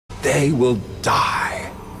they will die.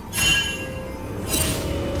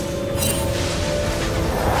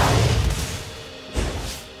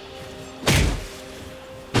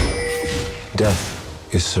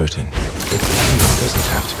 Death is certain. But the ending doesn't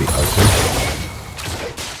have to be ugly.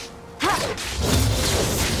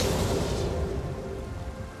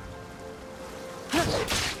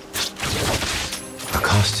 A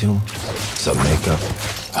costume, some makeup,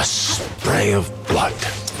 a spray of blood.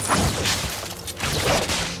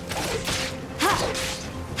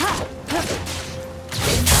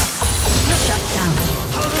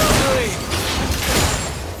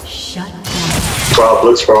 Shut down. Wow,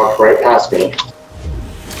 Blitz walked right past me.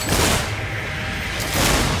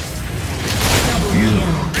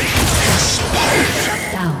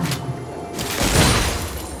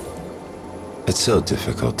 It's so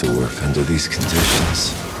difficult to work under these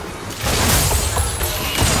conditions.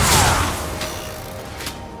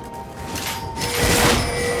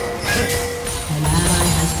 An ally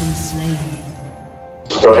has been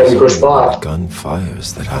slain. Go ahead and push bot. Gun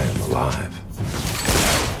fires that I am alive.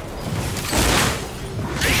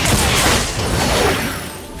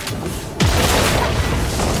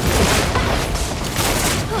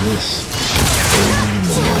 This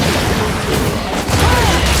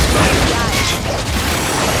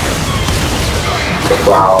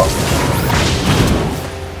Wow.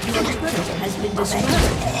 Your turret has been destroyed.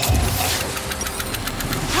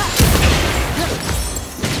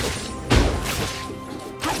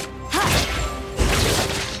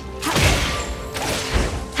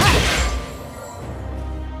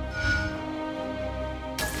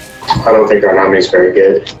 I don't think our enemy's very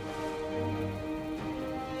good.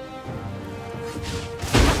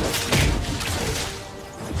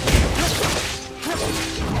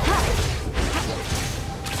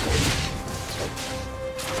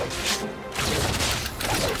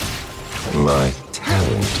 My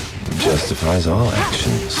talent justifies all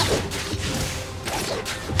actions.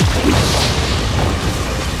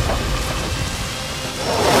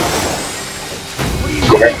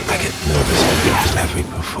 I get nervous before every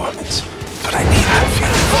performance, but I need that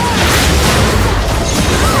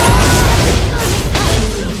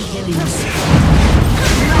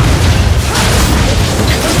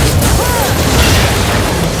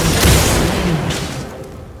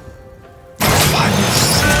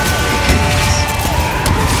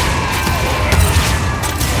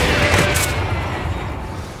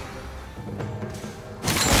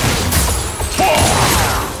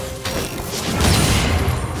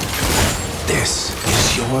This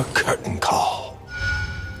is your curtain call.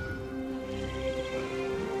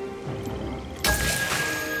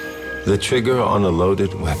 The trigger on a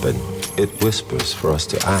loaded weapon, it whispers for us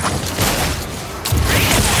to act.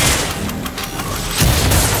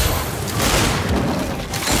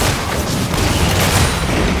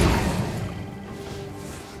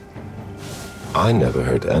 I never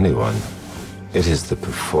hurt anyone. It is the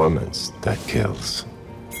performance that kills.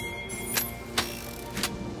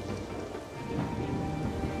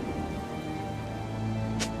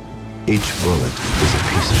 Each bullet is a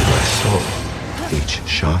piece of my soul. Each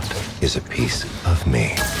shot is a piece of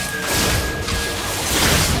me.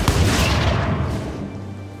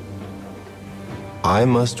 I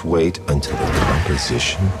must wait until the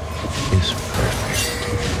composition is perfect.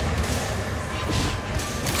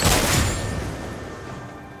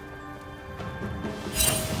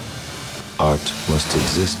 Art must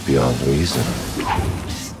exist beyond reason.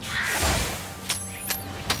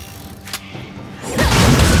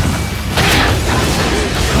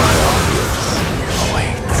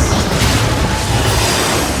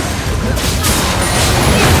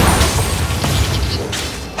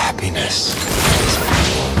 Happiness.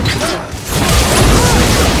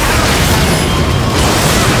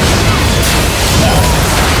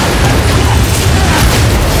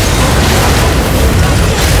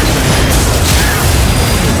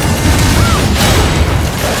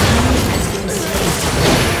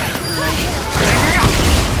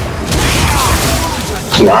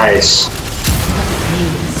 Nice.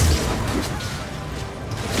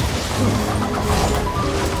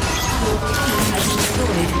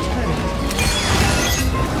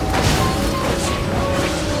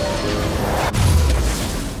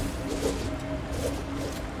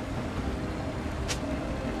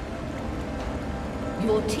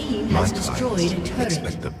 Your team has destroyed a turret.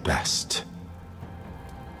 Expect the best.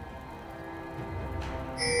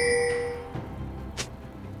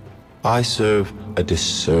 I serve a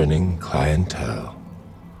discerning clientele.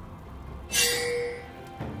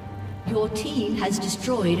 Your team has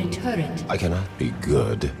destroyed a turret. I cannot be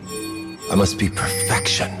good. I must be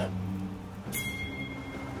perfection.